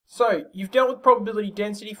So, you've dealt with probability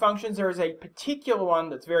density functions. There is a particular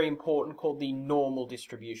one that's very important called the normal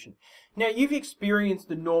distribution. Now, you've experienced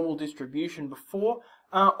the normal distribution before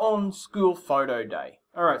on school photo day.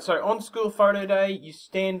 Alright, so on school photo day, you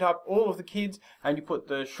stand up all of the kids and you put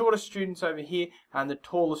the shortest students over here and the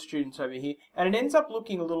tallest students over here, and it ends up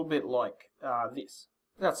looking a little bit like this.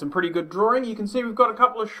 That's some pretty good drawing. You can see we've got a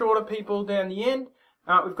couple of shorter people down the end.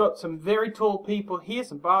 We've got some very tall people here,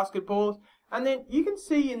 some basketballers. And then you can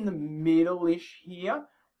see in the middle-ish here,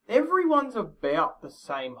 everyone's about the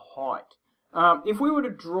same height. If we were to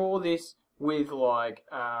draw this with like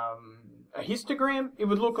a histogram, it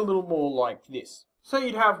would look a little more like this. So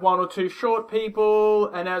you'd have one or two short people,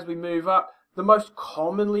 and as we move up, the most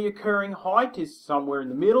commonly occurring height is somewhere in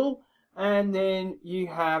the middle, and then you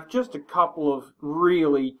have just a couple of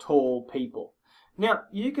really tall people. Now,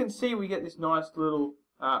 you can see we get this nice little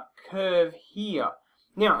curve here.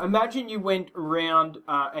 Now, imagine you went around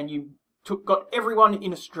and you got everyone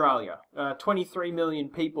in Australia, 23 million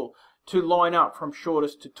people, to line up from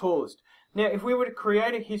shortest to tallest. Now, if we were to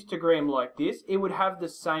create a histogram like this, it would have the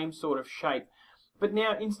same sort of shape. But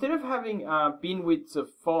now, instead of having bin widths of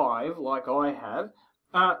 5, like I have,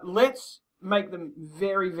 let's make them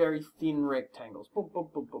very, very thin rectangles. Boop,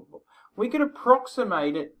 boop, boop, boop, boop. We could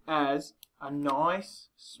approximate it as a nice,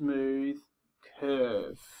 smooth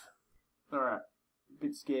curve. Alright. A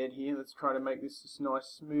bit scared here. Let's try to make this a nice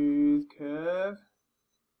smooth curve.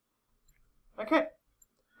 Okay,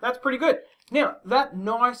 that's pretty good. Now, that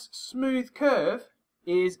nice smooth curve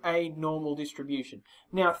is a normal distribution.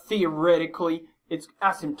 Now, theoretically, it's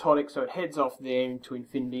asymptotic, so it heads off there into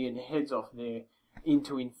infinity and heads off there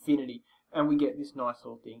into infinity, and we get this nice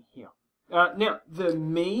little thing here. Now, the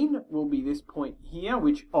mean will be this point here,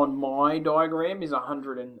 which on my diagram is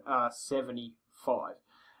 175.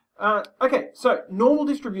 Okay, so normal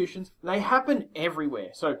distributions, they happen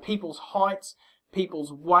everywhere. So people's heights,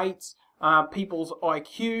 people's weights, people's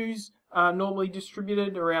IQs are normally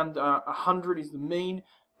distributed. Around 100 is the mean.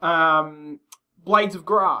 Blades of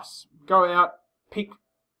grass. Go out, pick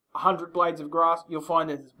 100 blades of grass. You'll find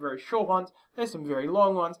there's some very short ones. There's some very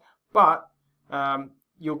long ones. But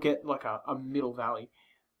you'll get like a middle valley.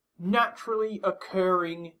 Naturally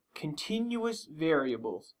occurring continuous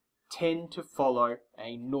variables tend to follow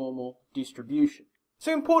a normal distribution.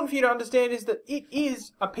 So important for you to understand is that it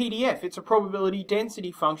is a PDF. It's a probability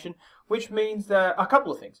density function, which means that a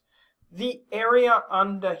couple of things. The area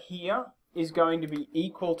under here is going to be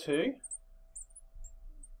equal to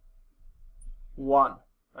 1,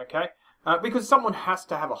 okay? Because someone has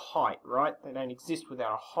to have a height, right? They don't exist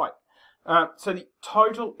without a height. So the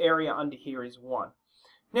total area under here is 1.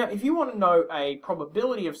 Now, if you want to know a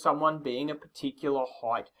probability of someone being a particular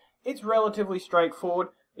height, it's relatively straightforward.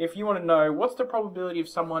 If you want to know what's the probability of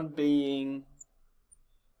someone being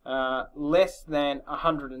less than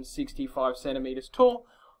 165 centimeters tall,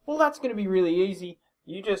 well, that's going to be really easy.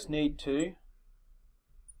 You just need to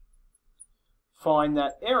find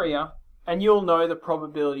that area, and you'll know the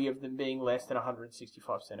probability of them being less than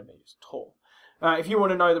 165 centimeters tall. If you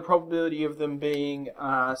want to know the probability of them being,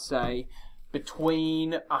 say,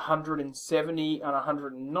 between 170 and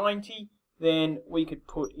 190, then we could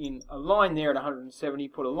put in a line there at 170,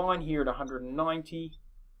 put a line here at 190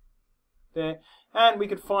 there, and we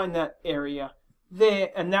could find that area there,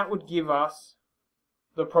 and that would give us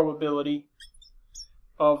the probability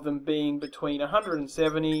of them being between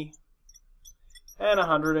 170 and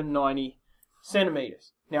 190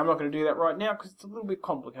 centimeters. Now, I'm not going to do that right now because it's a little bit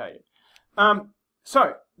complicated.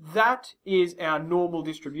 So, that is our normal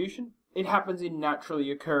distribution. It happens in naturally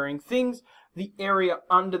occurring things. The area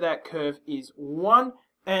under that curve is 1,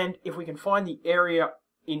 and if we can find the area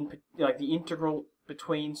in, like the integral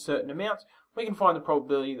between certain amounts, we can find the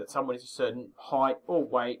probability that someone is a certain height or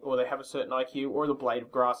weight, or they have a certain IQ, or the blade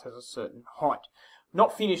of grass has a certain height.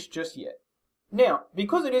 Not finished just yet. Now,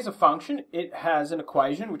 because it is a function, it has an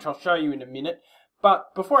equation, which I'll show you in a minute,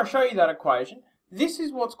 but before I show you that equation, this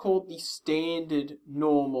is what's called the standard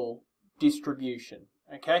normal distribution.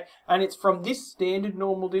 Okay, and it's from this standard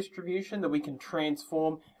normal distribution that we can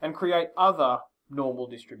transform and create other normal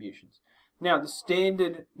distributions. Now, the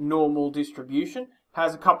standard normal distribution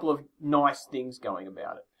has a couple of nice things going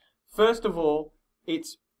about it. First of all,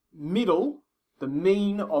 its middle, the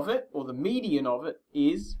mean of it, or the median of it,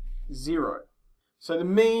 is 0. So the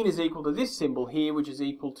mean is equal to this symbol here, which is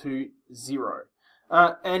equal to 0.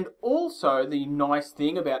 And also, the nice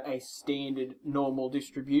thing about a standard normal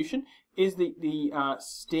distribution is that the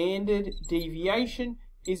standard deviation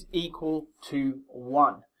is equal to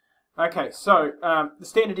 1. Okay, so the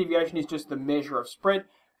standard deviation is just the measure of spread.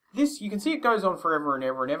 This, you can see it goes on forever and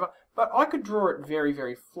ever and ever, But I could draw it very,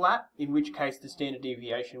 very flat, in which case the standard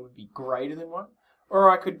deviation would be greater than 1. Or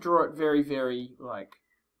I could draw it very, very like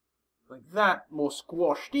that, more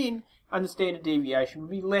squashed in, and the standard deviation would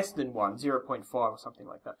be less than 1, 0.5 or something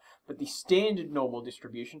like that. But the standard normal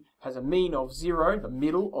distribution has a mean of 0, the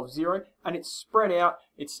middle of 0, and it's spread out.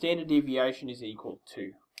 Its standard deviation is equal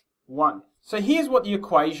to 1. So here's what the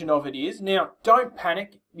equation of it is. Now, don't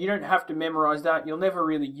panic. You don't have to memorize that. You'll never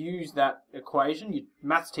really use that equation. Your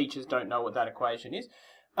maths teachers don't know what that equation is.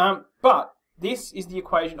 But this is the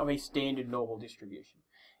equation of a standard normal distribution.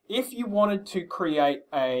 If you wanted to create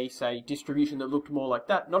a, say, distribution that looked more like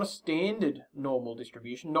that, not a standard normal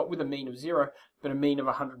distribution, not with a mean of 0, but a mean of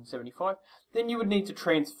 175, then you would need to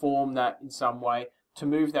transform that in some way to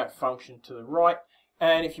move that function to the right.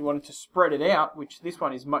 And if you wanted to spread it out, which this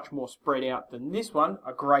one is much more spread out than this one,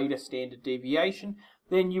 a greater standard deviation,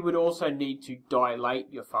 then you would also need to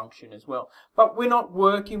dilate your function as well. But we're not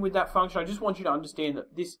working with that function. I just want you to understand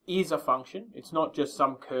that this is a function. It's not just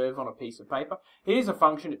some curve on a piece of paper. It is a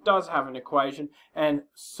function. It does have an equation, and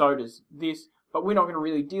so does this. But we're not going to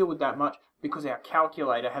really deal with that much because our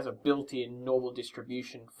calculator has a built-in normal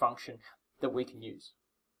distribution function that we can use.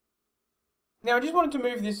 Now, I just wanted to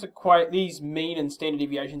move these mean and standard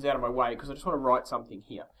deviations out of my way because I just want to write something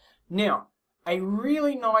here. Now, a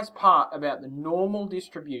really nice part about the normal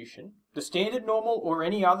distribution, the standard normal or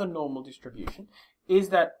any other normal distribution, is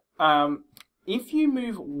that if you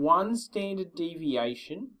move one standard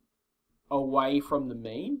deviation away from the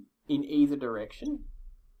mean in either direction,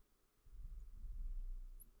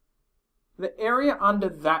 the area under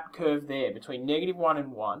that curve there between -1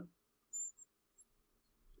 and 1,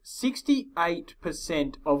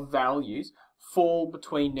 68% of values fall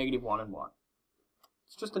between -1 and 1.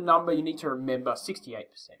 It's just a number you need to remember,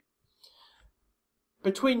 68%.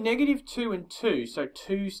 Between -2 and 2, so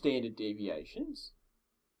 2 standard deviations,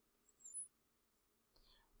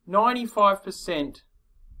 95%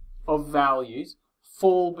 of values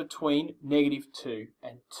fall between -2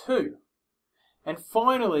 and 2. And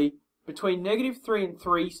finally, between -3 and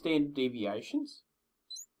 3 standard deviations,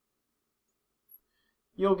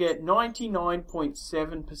 you'll get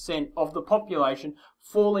 99.7% of the population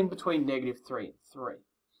falling between -3 and 3.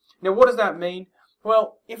 Now, what does that mean?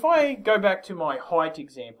 Well, if I go back to my height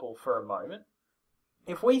example for a moment,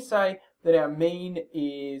 if we say that our mean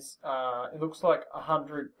is, it looks like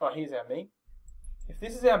 100, here's our mean. If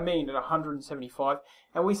this is our mean at 175,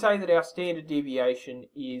 and we say that our standard deviation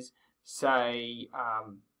is, say,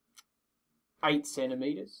 8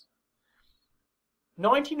 centimeters,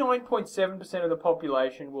 99.7% of the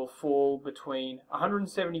population will fall between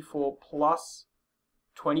 174 plus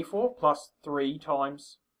 24 plus 3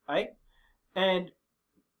 times 8 and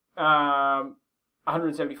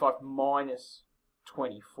 175 minus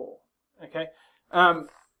 24. Okay.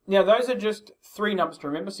 Now those are just 3 numbers to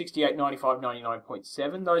remember: 68, 95,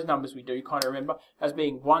 99.7. Those numbers we do kind of remember as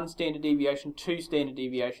being 1 standard deviation, 2 standard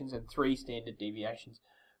deviations, and 3 standard deviations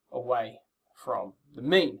away from the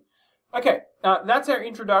mean. Okay, that's our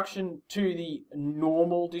introduction to the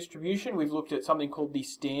normal distribution. We've looked at something called the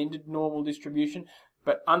standard normal distribution,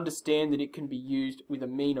 but understand that it can be used with a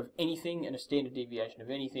mean of anything and a standard deviation of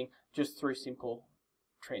anything, just through simple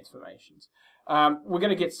transformations. We're going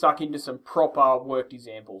to get stuck into some proper worked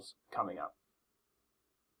examples coming up.